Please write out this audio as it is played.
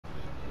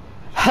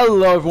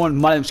Hello everyone,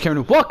 my name is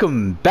Cameron.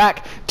 Welcome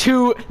back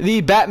to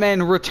the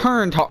Batman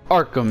Return to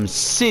Arkham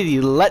City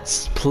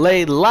Let's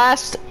Play.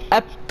 Last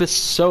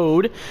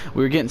episode,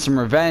 we were getting some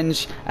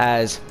revenge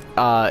as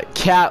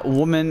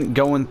Catwoman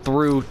going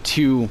through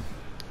to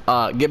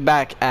get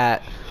back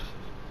at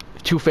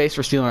Two-Face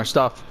for stealing our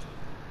stuff.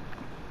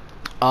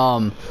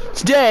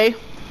 Today...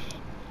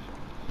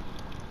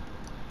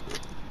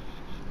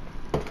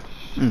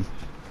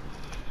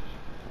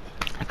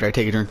 After I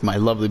take a drink of my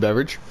lovely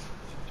beverage.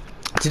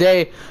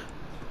 Today,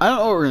 I don't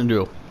know what we're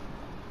gonna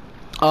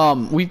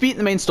do. We've beaten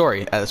the main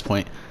story at this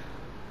point.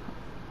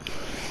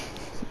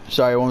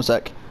 Sorry, one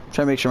sec. I'm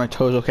trying to make sure my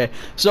toe's okay.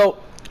 So,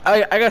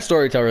 I got a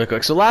story to tell really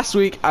quick. So last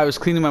week, I was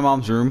cleaning my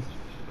mom's room,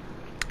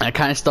 and I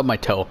kind of stubbed my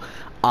toe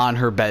on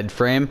her bed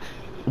frame,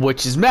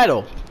 which is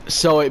metal.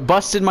 So it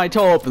busted my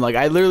toe open. Like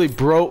I literally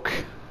broke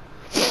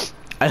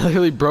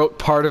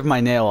part of my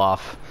nail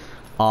off.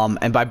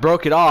 And by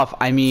broke it off,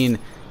 I mean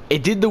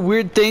it did the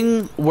weird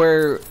thing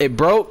where it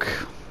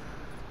broke,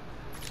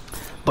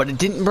 but it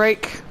didn't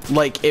break.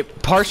 Like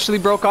it partially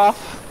broke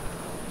off.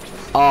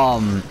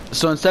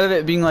 So instead of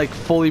it being like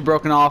fully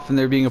broken off and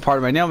there being a part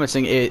of my nail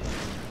missing, it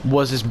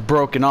was just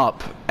broken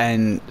up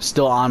and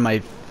still on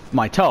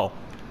my toe.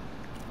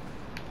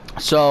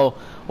 So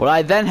what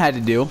I then had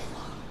to do,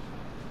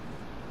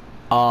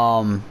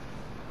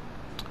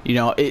 you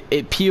know,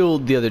 it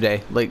peeled the other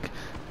day. Like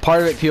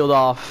part of it peeled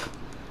off.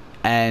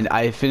 And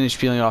I finished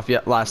peeling it off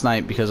last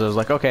night because I was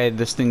like, okay,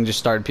 this thing just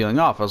started peeling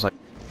off. I was like,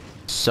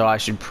 so I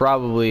should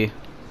probably,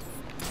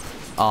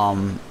 you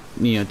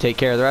know, take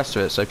care of the rest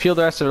of it. So I peeled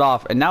the rest of it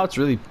off, and now it's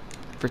really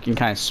freaking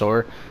kind of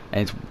sore,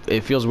 and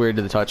it feels weird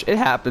to the touch. It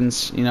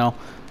happens, you know,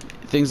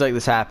 things like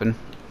this happen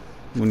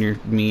when you're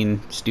mean,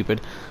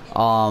 stupid.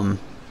 I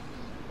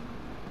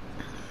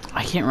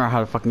can't remember how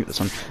to fucking get this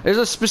one. There's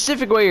a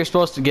specific way you're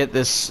supposed to get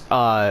this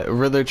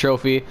Riddler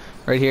trophy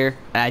right here,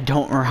 and I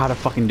don't remember how to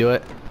fucking do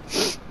it.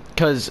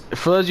 Because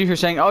for those of you who are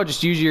saying, oh,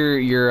 just use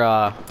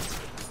for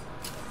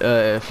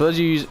those of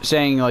you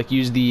saying like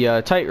use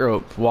the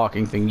tightrope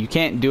walking thing, you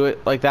can't do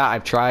it like that.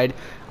 I've tried.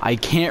 I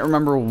can't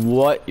remember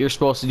what you're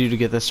supposed to do to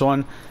get this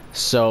one,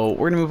 so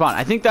we're gonna move on.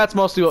 I think that's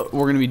mostly what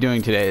we're gonna be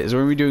doing today. Is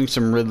we're gonna be doing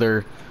some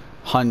riddle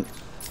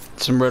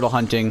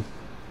hunting,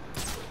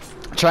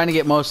 trying to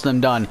get most of them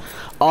done.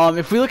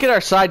 If we look at our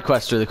side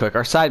quests really quick,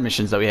 our side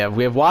missions that we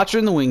have Watcher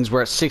in the Wings.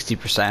 We're at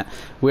 60%.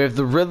 We have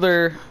the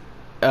Riddler.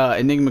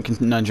 Enigma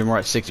Conundrum, we're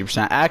at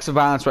 60%. Acts of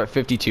Violence, we're at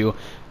 52%.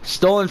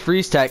 Stolen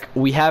Freeze Tech,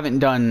 we haven't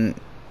done.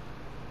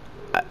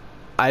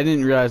 I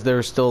didn't realize there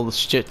was still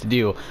shit to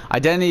do.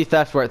 Identity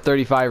Theft, we're at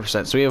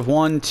 35%. So we have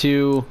 1,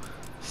 2,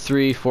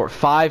 3, 4,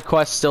 5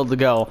 quests still to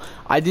go.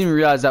 I didn't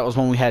realize that was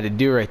one we had to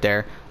do right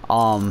there.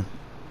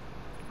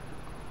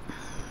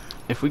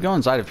 If we go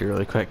inside of here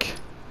really quick,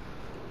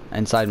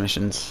 inside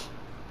missions.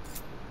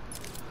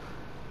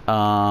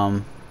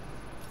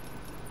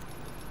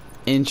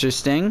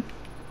 Interesting.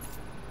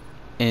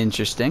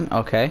 Interesting.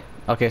 Okay,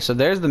 so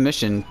there's the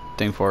mission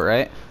thing for it,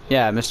 right?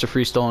 Yeah, Mr.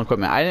 Free Stolen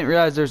Equipment. I didn't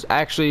realize there's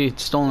actually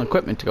stolen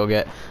equipment to go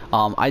get.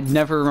 I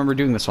never remember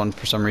doing this one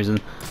for some reason.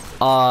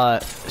 So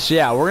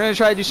yeah, we're gonna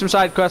try to do some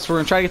side quests. We're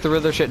gonna try to get the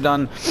Riddler shit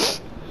done.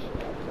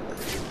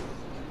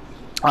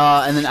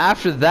 And then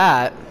after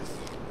that,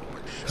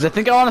 because I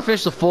think I want to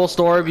finish the full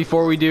story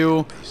before we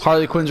do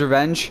Harley Quinn's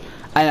Revenge.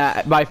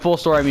 And by full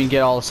story, I mean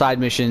get all the side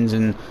missions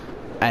and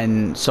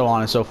so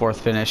on and so forth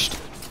finished.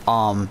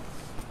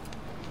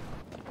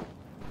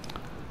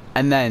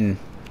 And then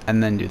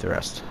do the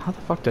rest. How the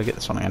fuck do I get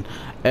this one again?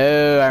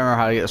 Oh, I remember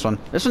how to get this one.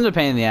 This one's a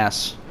pain in the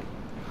ass.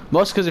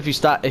 Most because if you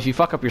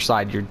fuck up your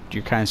slide, you're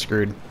kind of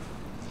screwed.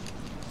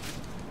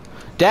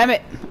 Damn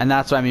it! And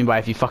that's what I mean by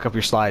if you fuck up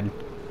your slide. I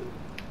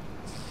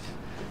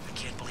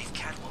can't believe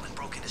Catwoman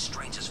broke into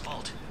Strange's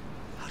vault.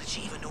 How did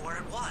she even know where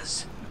it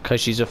was?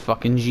 Cause she's a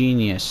fucking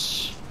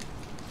genius.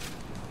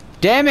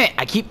 Damn it!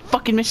 I keep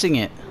fucking missing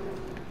it.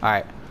 All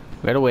right,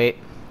 we gotta wait.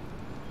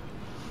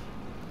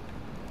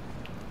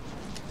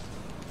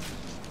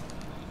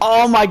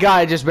 Oh my god,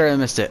 I just barely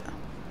missed it.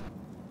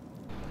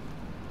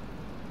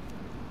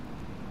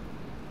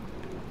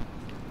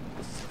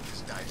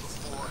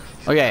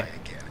 Okay.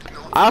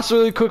 I also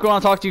really quick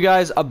want to talk to you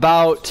guys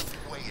about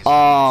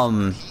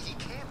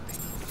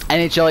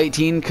NHL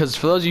 18, because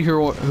for those of you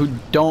who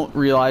don't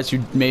realize, who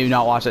maybe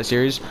not watch that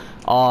series,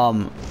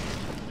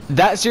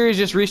 that series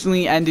just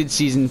recently ended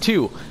season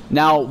 2.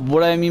 Now,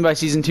 what I mean by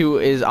season 2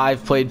 is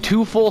I've played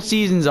 2 full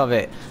seasons of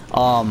it,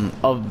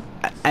 of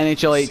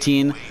NHL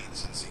 18.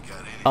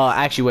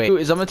 Actually,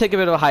 wait. I'm gonna take a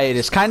bit of a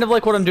hiatus, kind of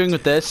like what I'm doing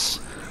with this.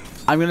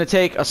 I'm gonna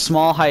take a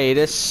small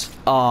hiatus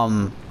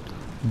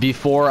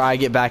before I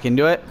get back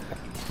into it.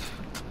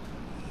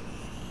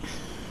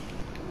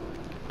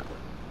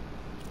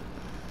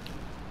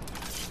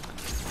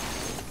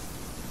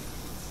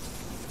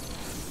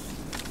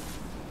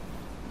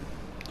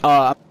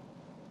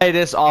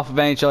 Hiatus off of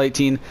NHL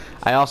 18.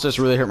 I also just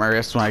really hurt my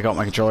wrist when I got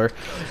my controller.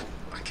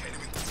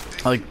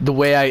 Like the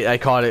way I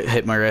caught it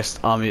hit my wrist.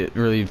 It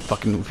really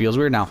fucking feels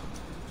weird now.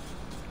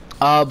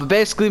 But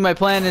basically my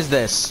plan is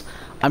this.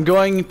 I'm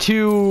going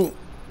to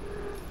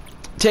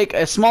take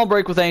a small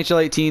break with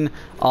NHL 18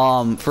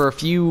 for a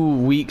few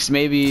weeks,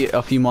 maybe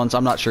a few months,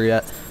 I'm not sure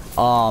yet,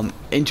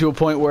 into a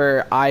point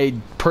where I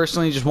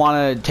personally just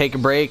want to take a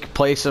break,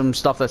 play some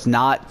stuff that's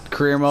not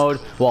career mode.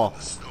 Well,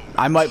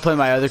 I might play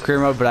my other career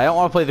mode, but I don't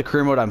want to play the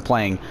career mode I'm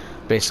playing,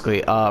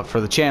 basically,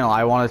 for the channel.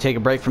 I want to take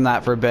a break from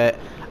that for a bit,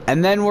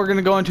 and then we're going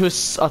to go into a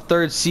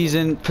third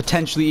season,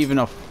 potentially even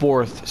a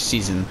fourth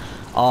season.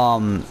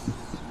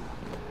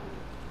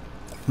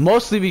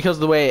 Mostly because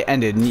of the way it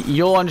ended. And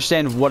you'll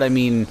understand what I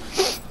mean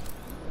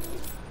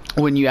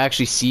when you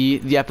actually see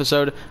the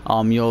episode.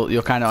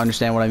 You'll kind of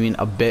understand what I mean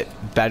a bit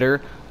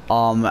better.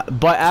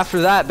 But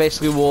after that,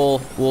 basically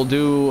we'll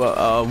do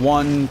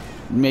 1,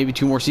 maybe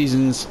 2 more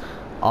seasons,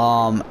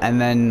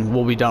 and then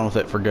we'll be done with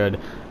it for good.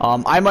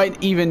 I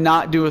might even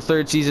not do a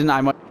third season.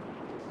 I might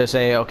just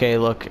say, okay,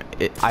 look,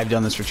 I've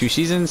done this for 2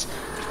 seasons.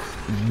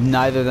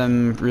 Neither of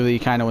them really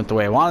kind of went the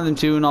way I wanted them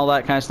to, and all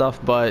that kind of stuff.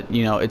 But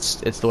you know, it's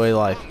the way of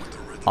life.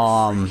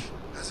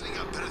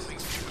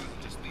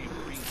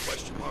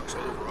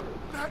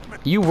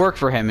 You work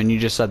for him, and you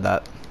just said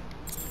that.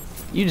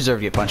 You deserve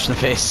to get punched in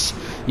the face.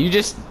 You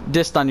just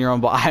dissed on your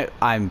own boss.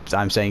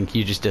 I'm saying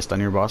you just dissed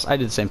on your boss. I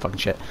did the same fucking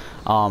shit.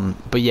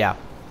 But yeah.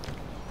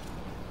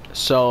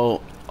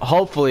 So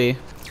hopefully,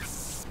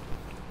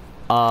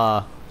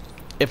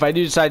 if I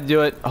do decide to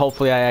do it,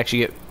 hopefully I actually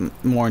get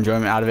more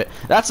enjoyment out of it.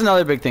 That's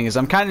another big thing, is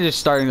I'm kind of just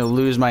starting to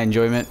lose my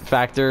enjoyment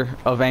factor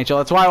of NHL.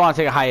 That's why I want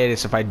to take a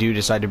hiatus if I do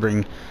decide to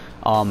bring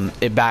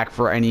it back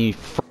for any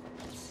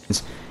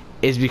friends,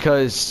 is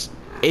because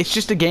it's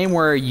just a game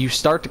where you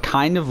start to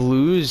kind of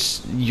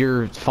lose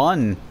your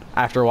fun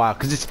after a while,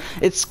 because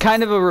it's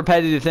kind of a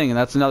repetitive thing, and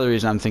that's another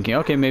reason I'm thinking,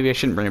 okay, maybe I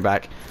shouldn't bring it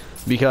back,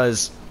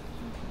 because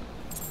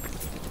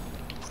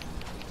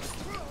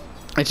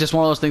it's just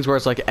one of those things where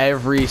it's like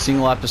every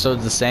single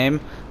episode's the same.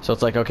 So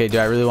it's like, okay, do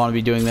I really want to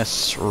be doing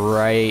this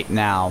right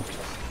now?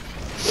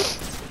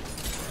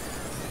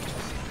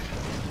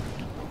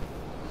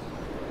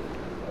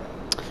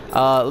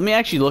 Let me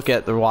actually look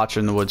at the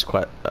Watcher in the Woods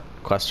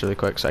quest really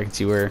quick so I can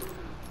see where.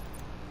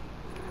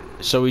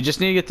 So we just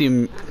need to get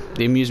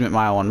the amusement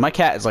mile one. My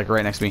cat is like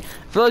right next to me.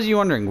 For those of you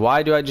wondering,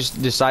 why do I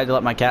just decide to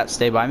let my cat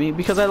stay by me?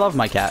 Because I love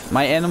my cat.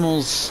 My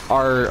animals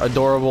are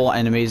adorable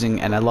and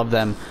amazing, and I love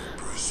them.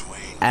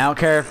 I don't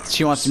care if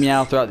she wants to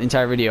meow throughout the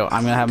entire video.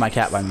 I'm gonna have my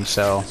cat by me.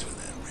 So,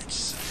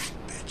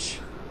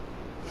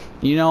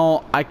 you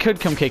know, I could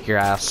come kick your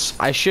ass.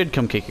 I should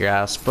come kick your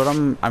ass, but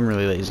I'm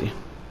really lazy.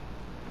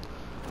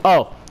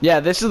 Oh yeah,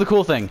 this is the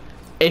cool thing.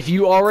 If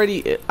you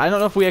already, I don't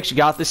know if we actually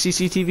got the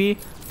CCTV,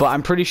 but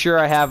I'm pretty sure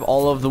I have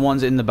all of the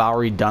ones in the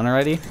Bowery done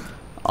already.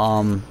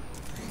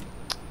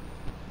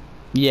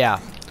 Yeah.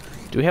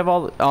 Do we have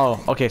all?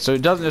 Oh, okay. So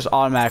it doesn't just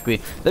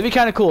automatically. That'd be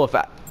kind of cool if.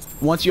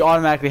 Once you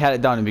automatically had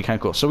it done, it'd be kind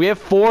of cool. So we have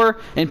 4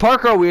 in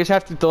Park Row. We just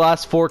have to get the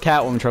last 4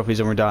 Catwoman trophies,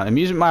 and we're done.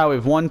 Amusement Mile, we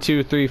have 1,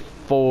 2, 3,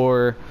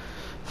 4,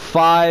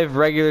 5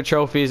 regular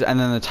trophies, and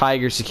then the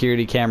Tiger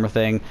security camera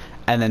thing,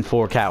 and then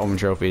 4 Catwoman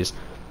trophies.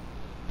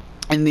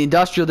 In the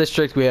Industrial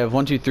District, we have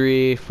 1, 2,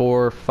 3,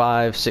 4,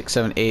 5, 6,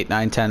 7, 8,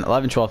 9, 10,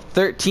 11, 12,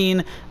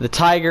 13, the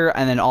Tiger,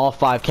 and then all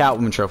 5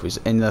 Catwoman trophies.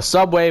 In the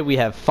Subway, we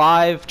have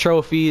 5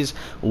 trophies,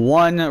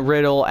 1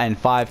 Riddle, and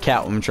 5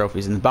 Catwoman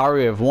trophies. In the Bowery,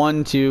 we have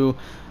 1, 2,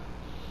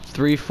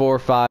 3, 4,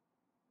 5,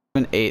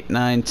 7, 8,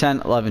 9,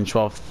 10, 11,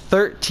 12,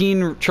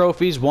 13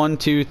 trophies. 1,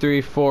 2,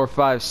 3, 4,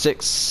 5,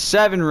 6,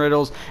 7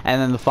 riddles,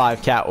 and then the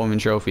 5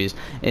 Catwoman trophies.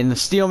 In the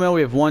Steel Mill,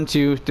 we have 1,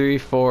 2, 3,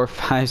 4,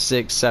 5,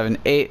 6, 7,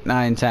 8,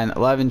 9, 10,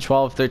 11,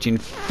 12, 13,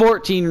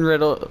 14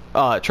 riddle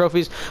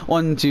trophies.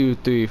 1, 2,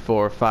 3,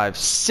 4, 5,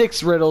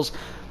 6 riddles.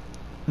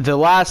 The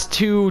last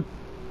 2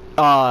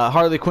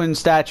 Harley Quinn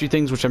statue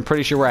things, which I'm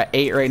pretty sure we're at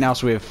 8 right now,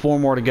 so we have 4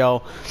 more to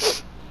go.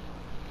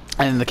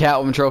 And the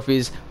Catwoman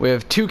trophies, we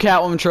have 2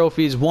 Catwoman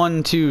trophies,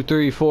 1, 2,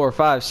 3, 4,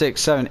 5,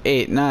 6, 7,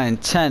 8, 9,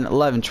 10,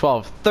 11,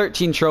 12,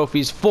 13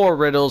 trophies, 4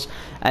 riddles,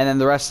 and then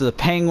the rest of the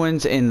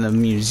penguins in the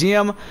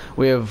museum.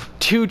 We have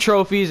 2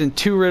 trophies and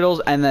 2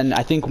 riddles, and then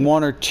I think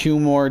 1 or 2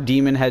 more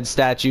demon head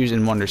statues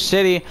in Wonder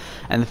City.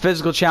 And the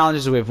physical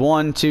challenges, we have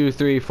 1, 2,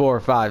 3, 4,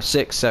 5,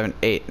 6, 7,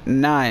 8,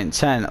 9,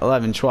 10,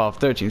 11, 12,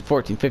 13,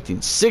 14,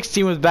 15,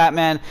 16 with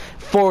Batman,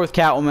 4 with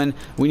Catwoman.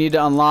 We need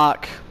to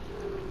unlock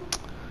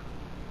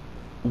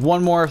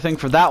 1 more thing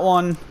for that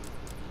one,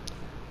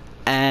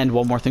 and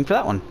 1 more thing for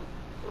that one.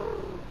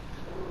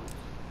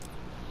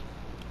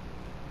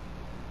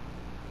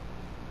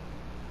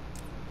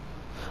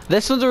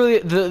 This one's really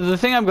the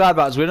thing I'm glad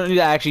about is we don't need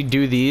to actually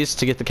do these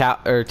to get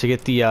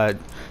the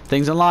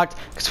things unlocked.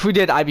 Because if we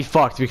did, I'd be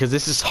fucked, because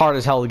this is hard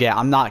as hell to get.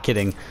 I'm not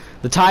kidding.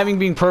 The timing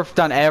being perfect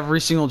on every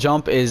single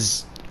jump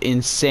is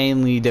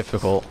insanely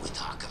difficult.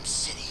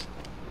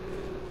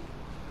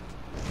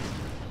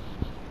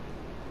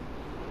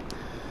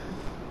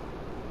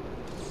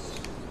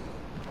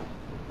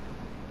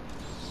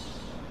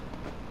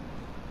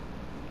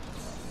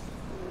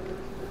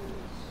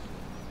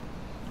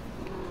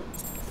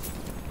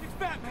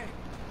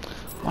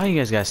 Why you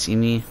guys gotta see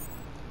me?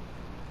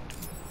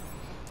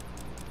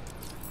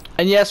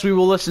 And yes, we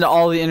will listen to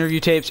all the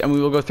interview tapes, and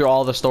we will go through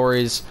all the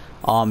stories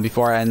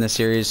before I end this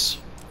series.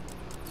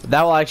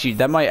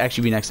 That might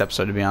actually be next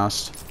episode, to be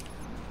honest.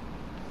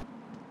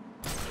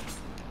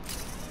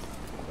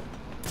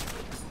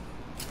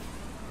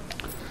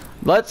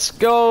 Let's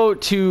go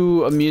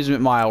to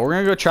Amusement Mile. We're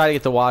gonna go try to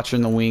get the Watcher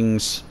and the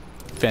Wings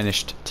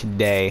finished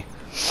today.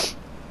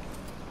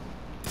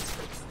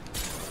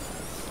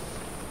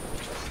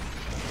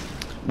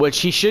 Which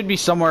he should be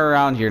somewhere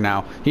around here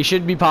now. He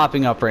should be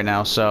popping up right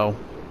now, so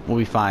we'll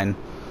be fine.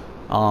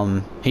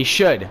 He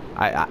should,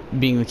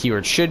 being the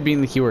keyword, should being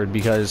the keyword,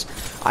 because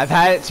I've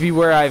had it to be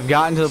where I've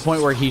gotten to the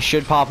point where he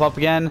should pop up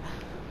again.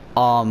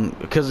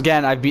 Because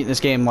again, I've beaten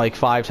this game like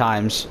 5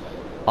 times,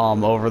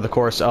 over the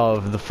course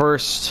of the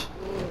first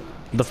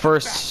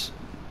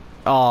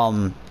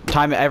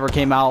time it ever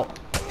came out,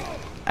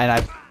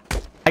 and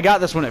I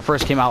got this when it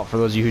first came out. For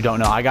those of you who don't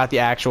know, I got the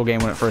actual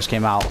game when it first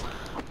came out,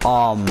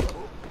 and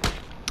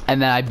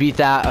then I beat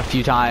that a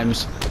few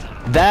times.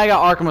 Then I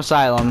got Arkham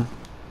Asylum.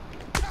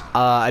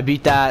 I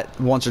beat that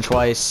once or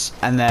twice,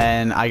 and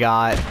then I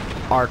got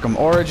Arkham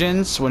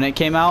Origins when it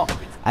came out,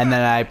 and then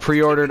I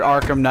pre-ordered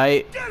Arkham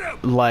Knight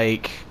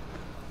like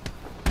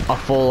a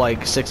full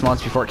like 6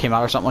 months before it came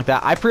out or something like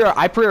that. I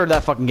pre-ordered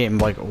that fucking game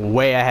like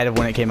way ahead of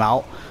when it came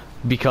out,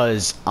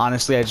 because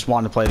honestly I just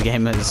wanted to play the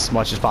game as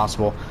much as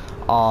possible.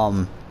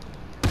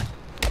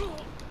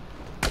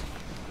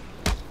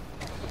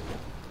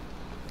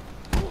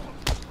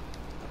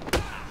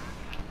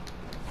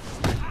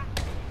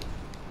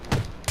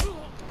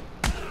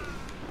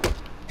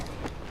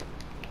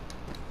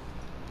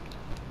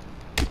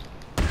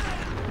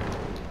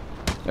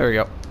 There we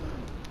go.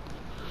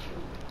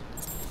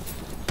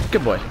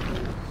 Good boy.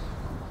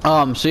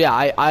 So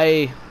yeah,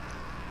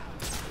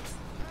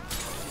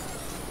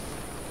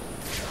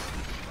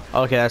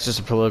 okay, that's just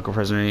a political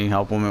prisoner needing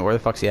help. Woman, where the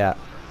fuck's he at?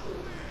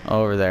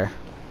 Over there.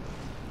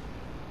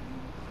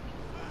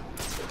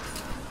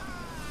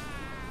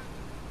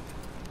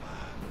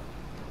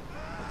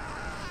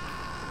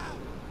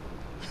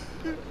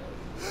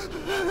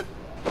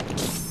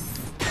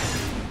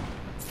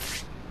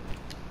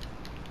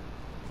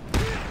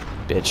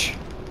 Bitch.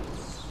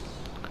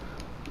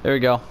 There we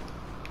go.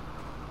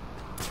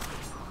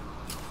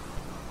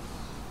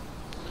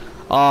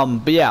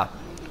 But yeah,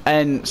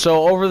 and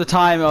so over the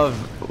time of,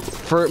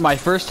 for my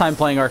first time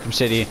playing Arkham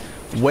City,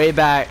 way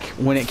back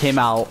when it came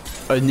out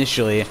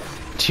initially,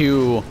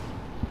 to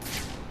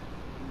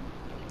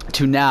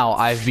now,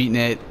 I've beaten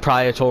it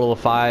probably a total of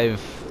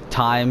 5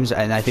 times,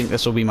 and I think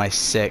this will be my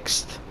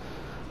 6th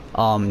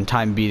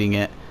time beating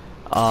it.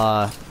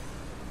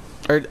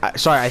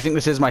 Sorry, I think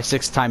this is my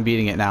 6th time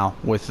beating it now,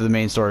 with the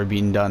main story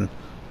being done.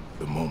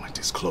 The moment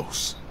is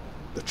close.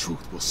 The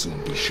truth will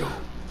soon be shown.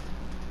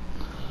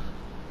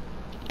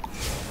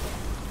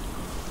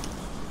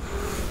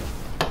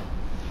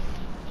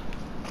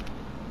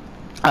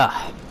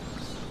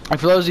 And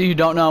for those of you who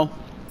don't know,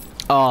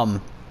 I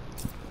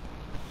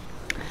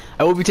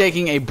will be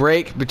taking a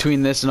break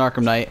between this and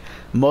Arkham Knight,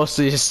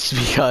 mostly just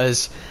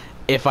because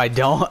if I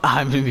don't,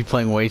 I'm gonna be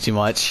playing way too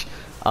much.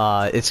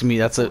 It's me.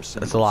 That's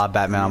a lot of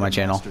Batman on my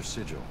channel.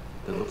 Sigil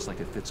that looks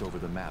like it fits over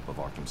the map of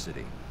Arkham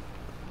City.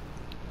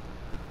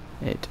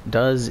 It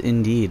does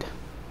indeed.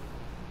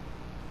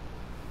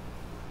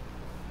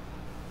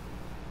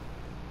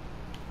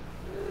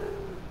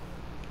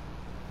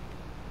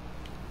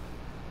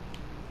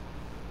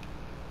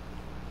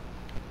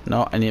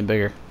 No, I need it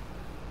bigger.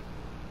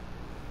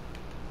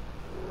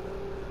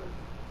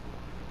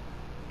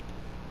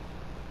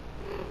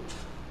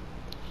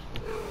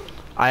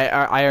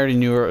 I already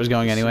knew where it was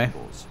going anyway.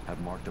 Symbols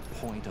have marked a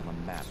point on the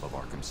map of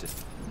Arkham City.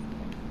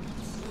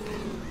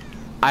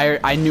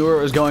 I knew where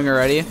it was going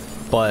already,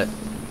 but,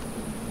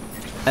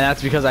 and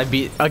that's because I've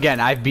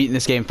beaten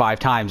this game 5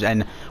 times,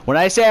 and when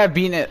I say I've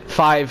beaten it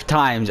 5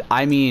 times,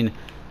 I mean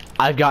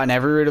I've gotten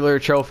every Riddler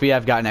trophy,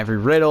 I've gotten every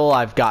riddle,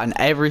 I've gotten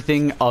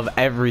everything of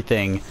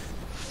everything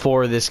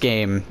for this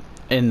game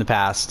in the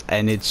past,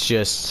 and it's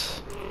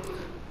just,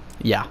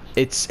 yeah,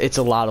 it's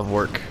a lot of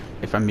work,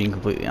 if I'm being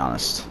completely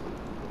honest.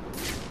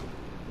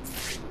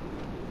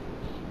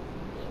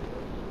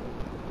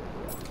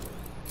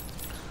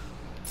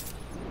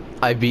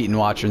 I've beaten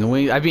Watcher and the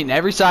Wings. I've beaten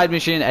every side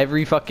mission,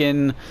 every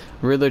fucking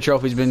Riddler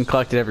trophy's been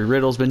collected, every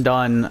riddle's been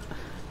done.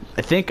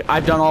 I think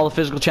I've done all the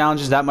physical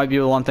challenges. That might be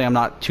the one thing I'm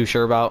not too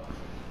sure about.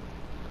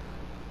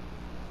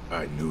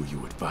 I knew you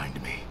would find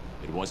me.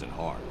 It wasn't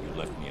hard. You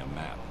left me a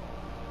map.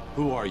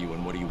 Who are you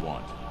and what do you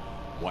want?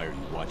 Why are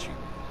you watching?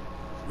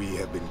 We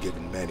have been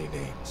given many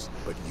names,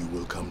 but you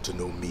will come to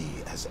know me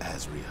as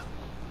Azrael,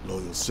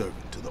 loyal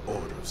servant to the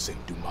Order of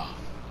Saint Dumas.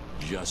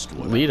 Just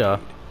what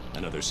Lita. I need.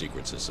 Another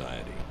secret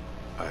society.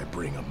 I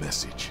bring a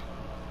message.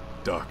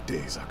 Dark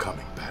days are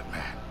coming,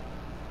 Batman.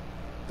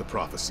 The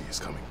prophecy is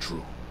coming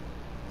true.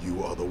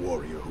 You are the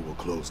warrior who will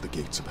close the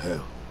gates of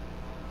hell.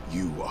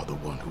 You are the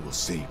one who will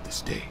save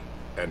this day.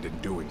 And in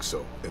doing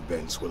so,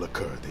 events will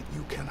occur that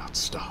you cannot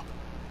stop.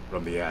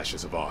 From the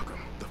ashes of Arkham,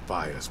 the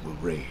fires will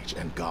rage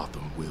and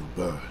Gotham will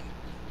burn.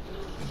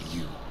 And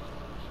you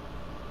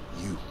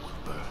will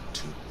burn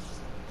too.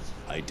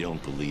 I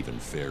don't believe in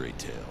fairy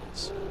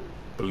tales.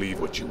 Believe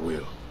what you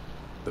will.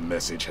 The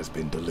message has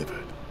been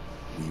delivered.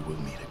 We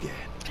will meet again.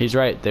 He's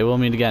right. They will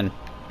meet again.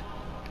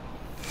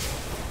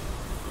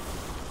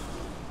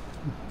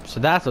 So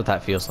that's what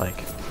that feels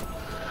like.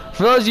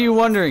 For those of you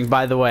wondering,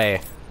 by the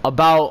way,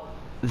 about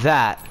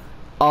that,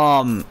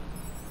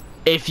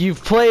 if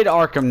you've played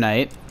Arkham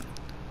Knight,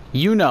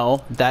 you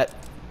know that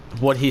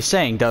what he's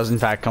saying does in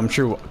fact come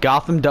true.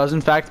 Gotham does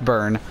in fact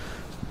burn.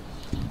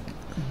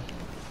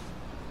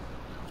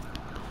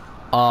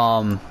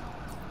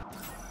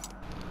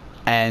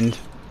 And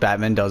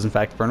Batman does in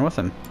fact burn with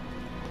him.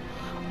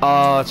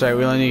 Oh, that's right.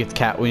 We only need to get the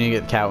cat. We need to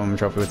get the Catwoman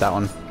trophy with that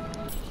one.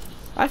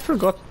 I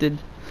forgot.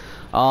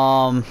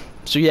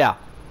 So yeah,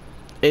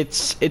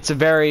 it's a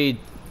very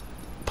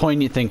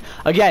poignant thing.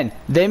 Again,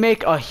 they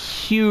make a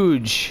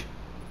huge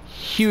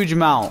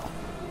amount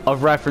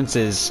of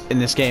references in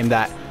this game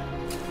that,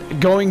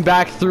 going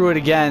back through it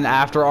again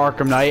after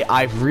Arkham Knight,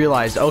 I've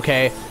realized,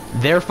 okay,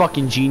 they're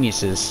fucking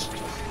geniuses.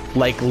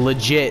 Like,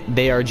 legit,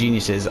 they are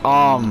geniuses.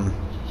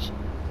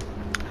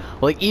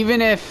 Like, even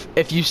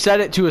if you set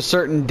it to a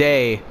certain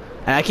day,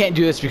 and I can't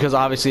do this because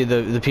obviously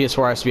the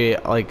PS4 has to be,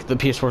 like, the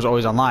PS4 is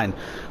always online.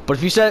 But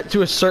if you set it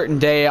to a certain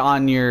day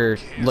on your,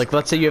 like,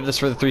 let's say you have this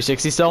for the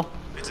 360 still.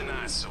 It's an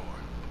eyesore.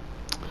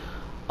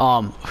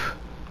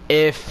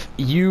 If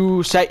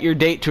you set your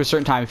date to a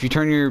certain time, if you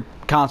turn your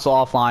console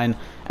offline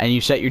and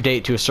you set your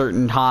date to a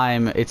certain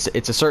time, it's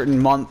a certain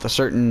month, a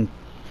certain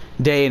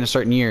day, and a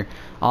certain year.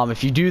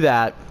 If you do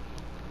that,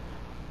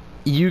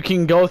 you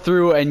can go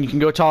through and you can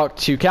go talk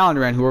to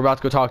Calendaran, who we're about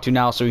to go talk to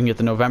now, so we can get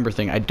the November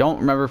thing. I don't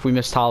remember if we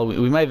missed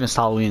Halloween. We might have missed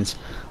Halloween's.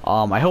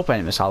 I hope I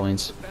didn't miss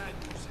Halloween's.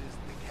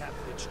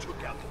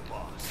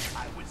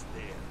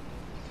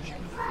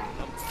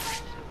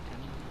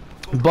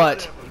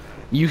 But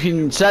you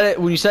can set it,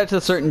 when you set it to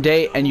a certain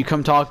date and you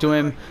come talk to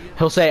him,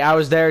 he'll say, I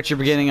was there at your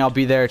beginning, I'll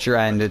be there at your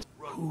end.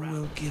 Who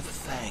will give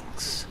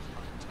thanks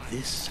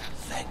this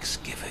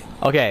Thanksgiving?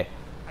 Okay.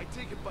 I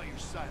take it by your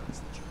silence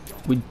that you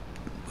don't.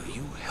 Will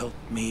you help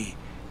me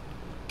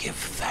give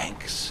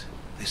thanks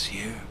this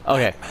year?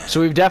 Okay, Batman? so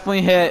we've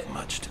definitely hit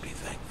Much to be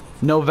thankful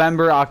for.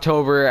 November,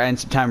 October, and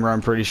September,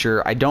 I'm pretty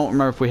sure. I don't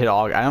remember if we hit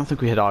August. I don't think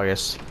we hit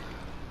August.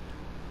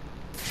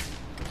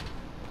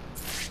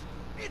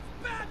 It's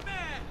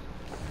Batman!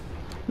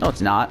 No,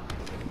 it's not.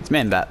 It's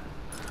Man-Bat.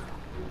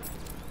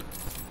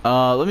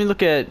 Let me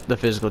look at the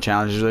physical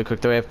challenges really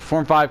quick. We have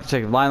perform 5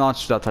 consecutive line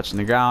launches without touching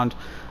the ground.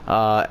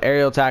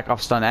 Aerial attack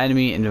off a stunned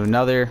enemy into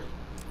another.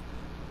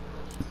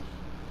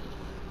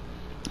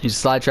 Use a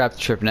slide trap to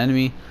trip an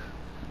enemy.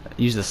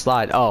 Use the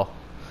slide. Oh.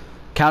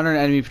 Counter an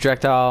enemy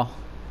projectile.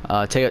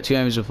 Take out 2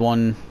 enemies with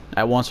one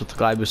at once with the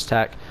glide boost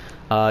attack.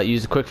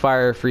 Use the quick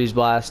fire freeze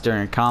blast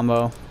during a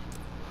combo.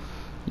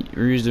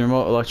 Use the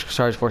remote electric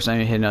charge to force an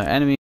enemy to hit another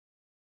enemy.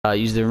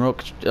 Use the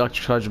remote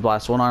electric charge to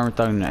blast one armored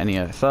thug into any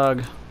other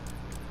thug.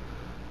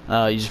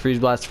 Use the freeze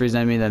blast to freeze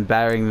an enemy, then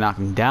battering to knock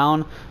him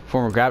down.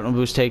 Form a grapple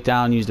boost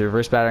takedown. Use the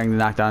reverse battering to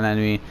knock down an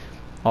enemy.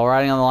 While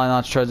riding on the line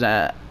launch charge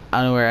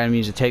unaware enemy,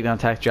 use a takedown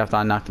attack to draft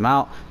on and knock them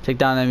out. Take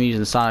down an enemy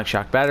using the sonic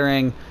shock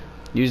battering.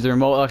 Use the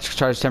remote electric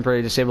charge to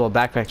temporarily disable a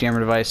backpack jammer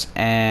device,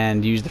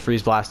 and use the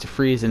freeze blast to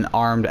freeze an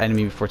armed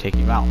enemy before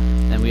taking him out.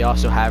 Then we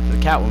also have for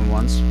the Catwoman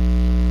ones,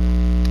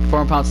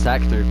 form a pounce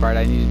attack if required.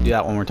 I need to do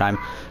that one more time.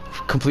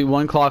 Complete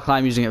one claw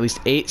climb using at least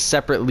 8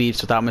 separate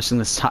leaps without missing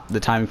the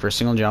timing for a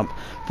single jump.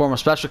 Form a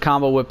special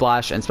combo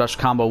whiplash and special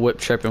combo whip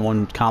trip in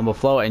one combo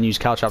flow, and use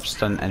cow chop to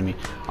stun an enemy.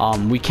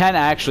 We can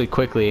actually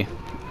quickly,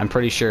 I'm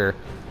pretty sure,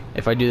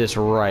 if I do this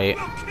right,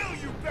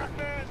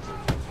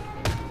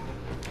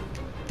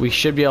 we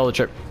should be able to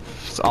trip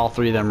all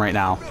 3 of them right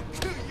now.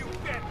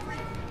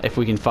 If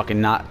we can fucking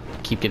not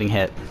keep getting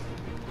hit.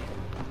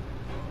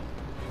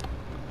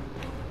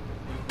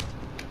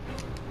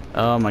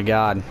 Oh my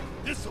god.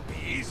 This'll be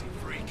easy,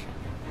 freak.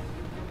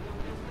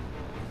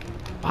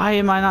 Why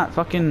am I not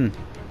fucking...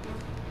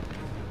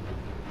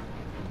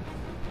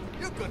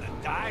 You're gonna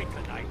die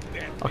tonight,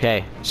 Batman.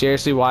 Okay,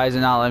 seriously, why is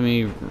it not letting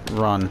me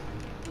run?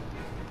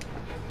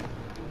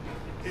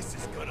 This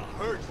is gonna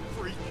hurt,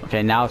 freak.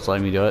 Okay, now it's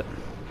letting me do it.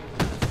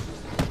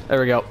 There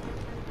we go.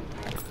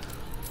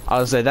 I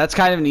was say that's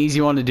kind of an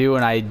easy one to do,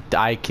 and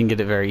I can get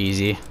it very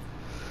easy.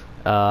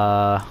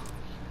 Fuck.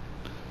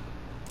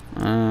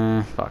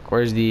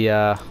 Where's the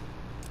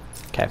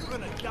okay. You're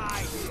gonna die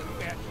here,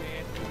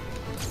 Batman.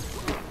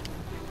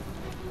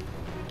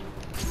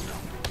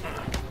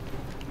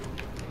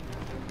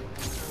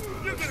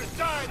 You're gonna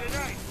die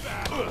tonight,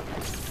 Batman.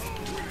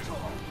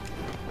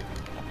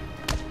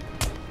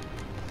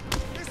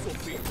 This'll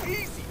be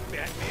easy,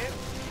 Batman.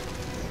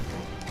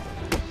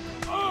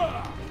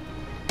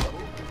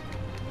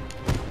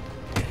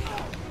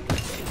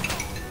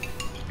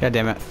 God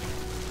damn it.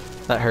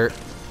 That hurt.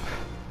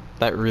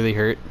 That really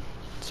hurt.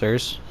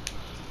 Sirs.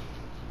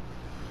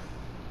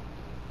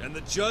 And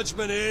the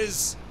judgment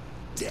is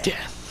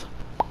Death.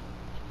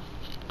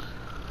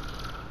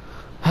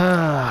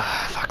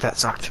 Fuck, that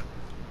sucked.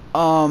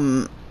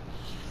 Damn.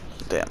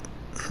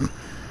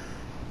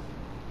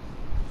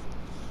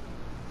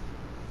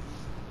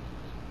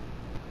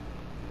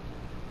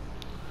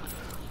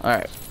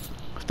 Alright.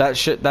 Okay, I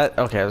was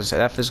gonna say,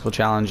 that physical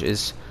challenge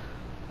is...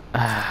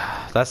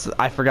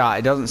 I forgot.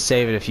 It doesn't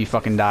save it if you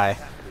fucking die.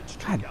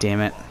 God damn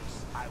it.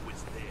 I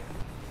was there.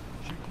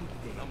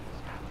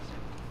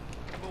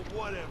 But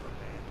whatever,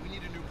 man. We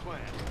need a new plan.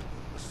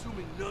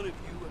 Assuming none of you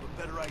have a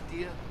better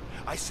idea,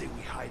 I say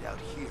we hide out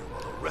here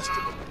while the rest of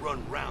them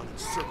run round in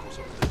circles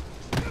over there.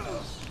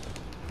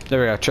 There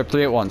we go. Trip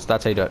 3 at once.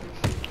 That's how you do it.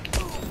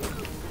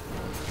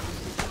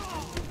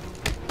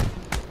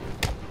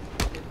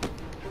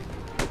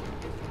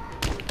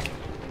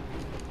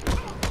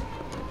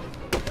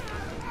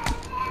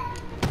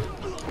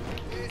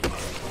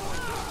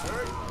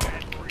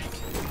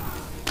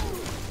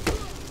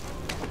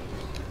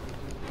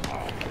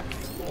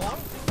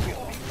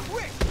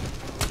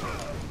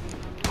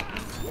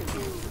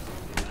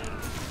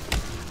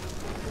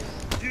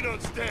 You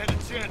don't stand a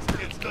chance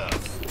against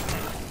us.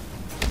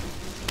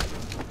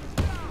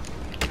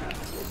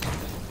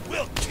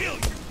 We'll kill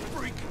you,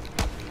 freak.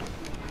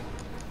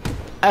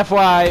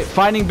 FYI,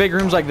 finding big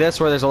rooms like this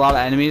where there's a lot of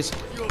enemies,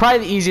 probably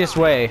the easiest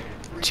way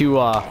to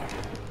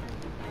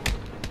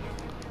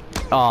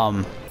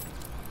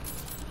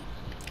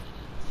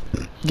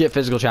get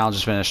physical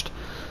challenges finished.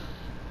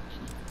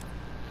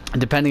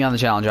 Depending on the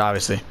challenge,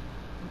 obviously.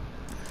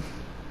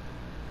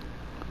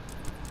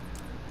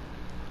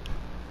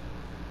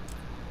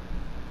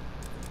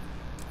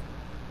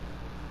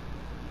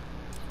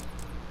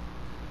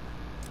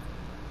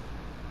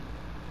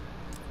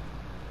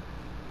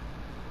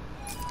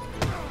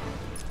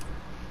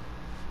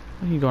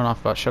 What are you going off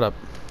about? Shut up.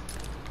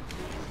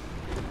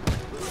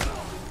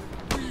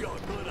 We are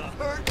gonna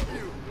hurt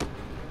you.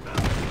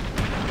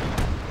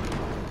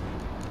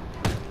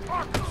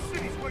 Arkham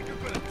City's where you're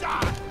gonna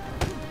die.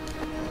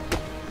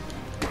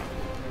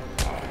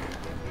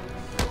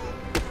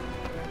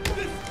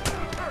 This is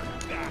gonna hurt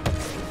now.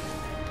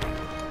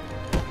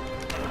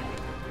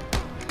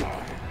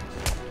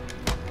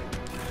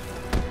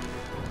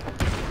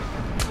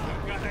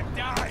 You're gonna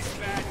die,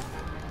 man.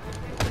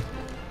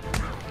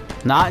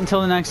 Not until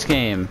the next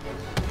game.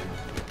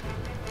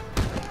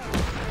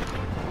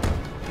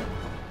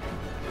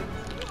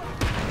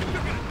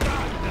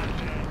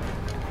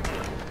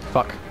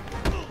 Fuck.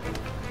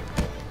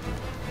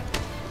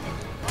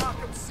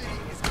 Arkham City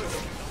is gonna be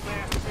the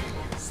last thing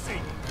you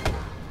see.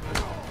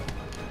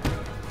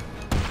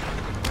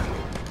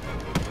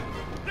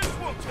 This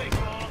won't take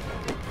long.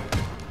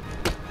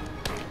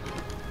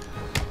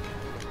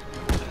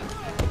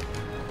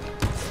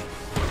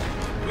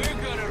 We're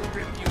gonna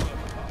rip you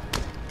apart.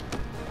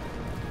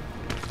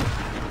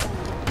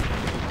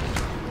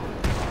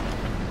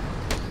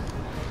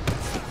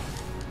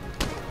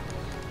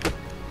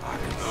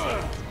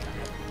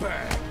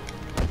 Bang.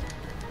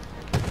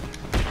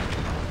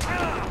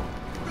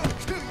 We'll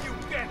kill you,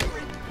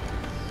 Bentley.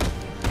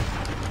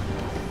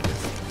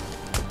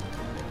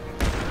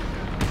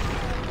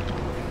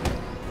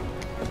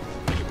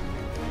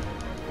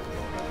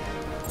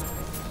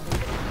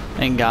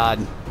 Thank God.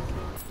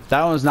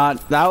 That was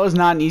not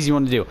an easy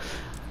one to do.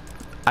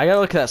 I gotta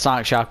look at that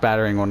sonic shock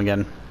battering one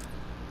again.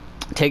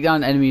 Take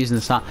down enemies in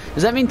the sonic.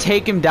 Does that mean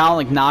take him down,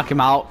 like knock him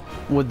out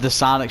with the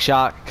sonic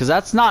shock? Because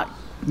that's not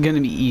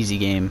gonna be easy,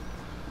 game.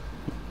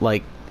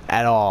 Like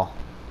at all.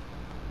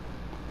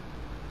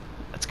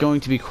 It's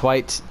going to be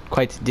quite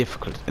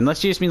difficult.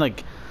 Unless you just mean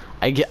like,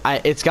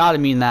 it's got to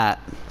mean that.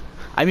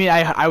 I mean,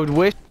 I would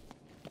wish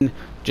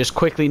just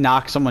quickly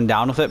knock someone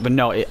down with it, but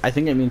no, I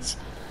think it means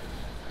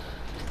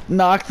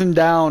knock them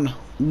down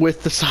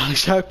with the sonic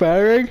shock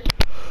battering,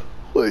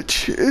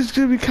 which is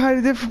gonna be kind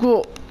of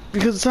difficult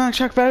because the sonic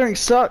shock battering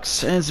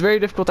sucks, and it's very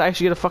difficult to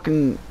actually get a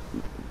fucking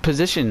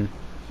position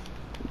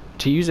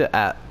to use it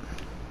at.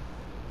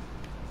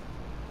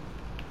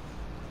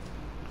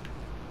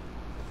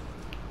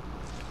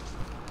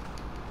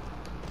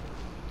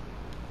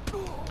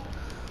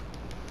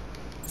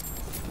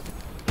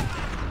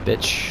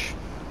 Bitch.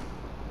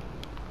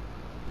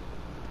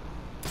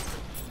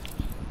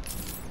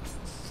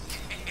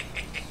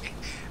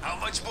 How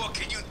much more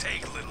can you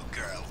take, little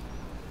girl?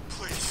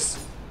 Please.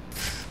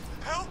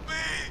 Help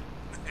me.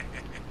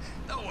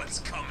 No one's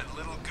coming,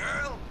 little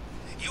girl.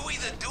 You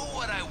either do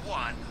what I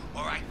want,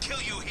 or I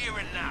kill you here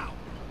and now.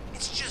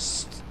 It's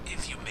just,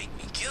 if you make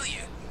me kill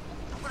you,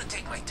 I'm gonna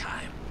take my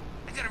time.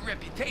 I got a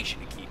reputation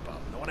to keep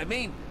up, know what I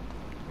mean?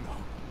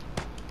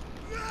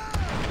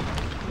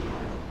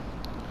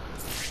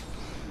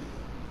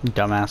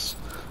 Dumbass.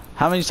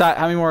 How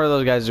many more of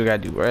those guys do we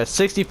gotta do? We're at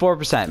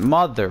 64%.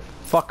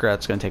 Motherfucker,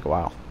 that's gonna take a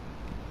while.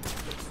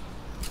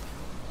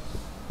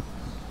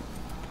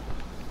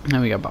 And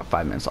we got about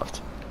 5 minutes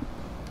left.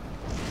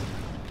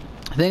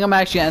 I think I'm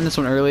actually gonna end this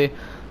one early.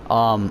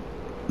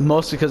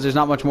 Mostly because there's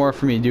not much more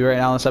for me to do right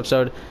now in this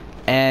episode.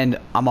 And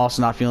I'm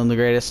also not feeling the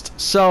greatest.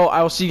 So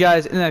I will see you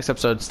guys in the next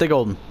episode. Stay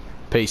golden.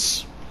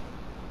 Peace.